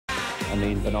I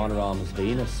mean, Bananarama's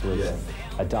Venus was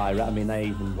a direct... I mean, they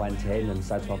even went in and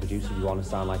said to our producer, "We want to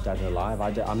sound like Dead or Alive."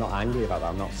 I'm not angry about that,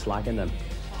 I'm not slagging them.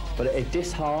 But it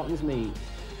disheartens me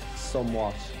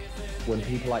somewhat when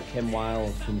people like Kim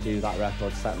Wilde can do that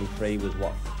record, Set Me Free, with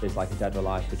what is like a Dead or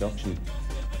Alive production,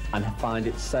 and find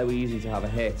it so easy to have a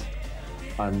hit.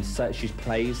 And so, she's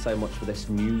praised so much for this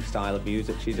new style of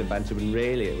music she's invented, when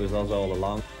really it was us all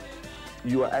along.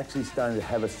 You were actually starting to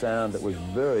have a sound that was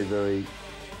very, very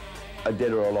a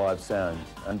Dead or Alive sound,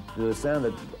 and the sound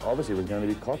that obviously was going to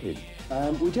be copied.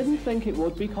 We didn't think it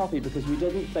would be copied because we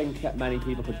didn't think that many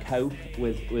people could cope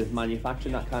with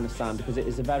manufacturing that kind of sound, because it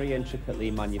is a very intricately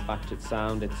manufactured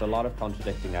sound. It's a lot of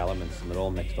contradicting elements and they're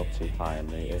all mixed up too high,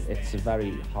 and it's a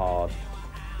very hard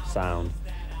sound.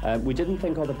 We didn't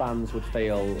think other bands would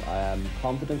feel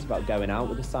confident about going out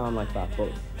with a sound like that,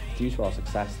 but due to our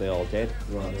success they all did.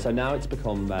 Right. So now it's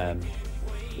become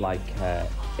like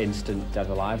instant Dead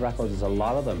or Alive records. There's a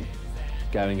lot of them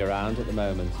going around at the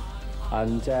moment,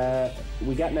 and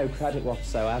we get no credit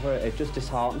whatsoever. It just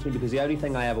disheartens me, because the only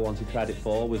thing I ever wanted credit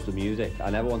for was the music. I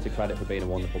never wanted credit for being a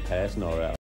wonderful person or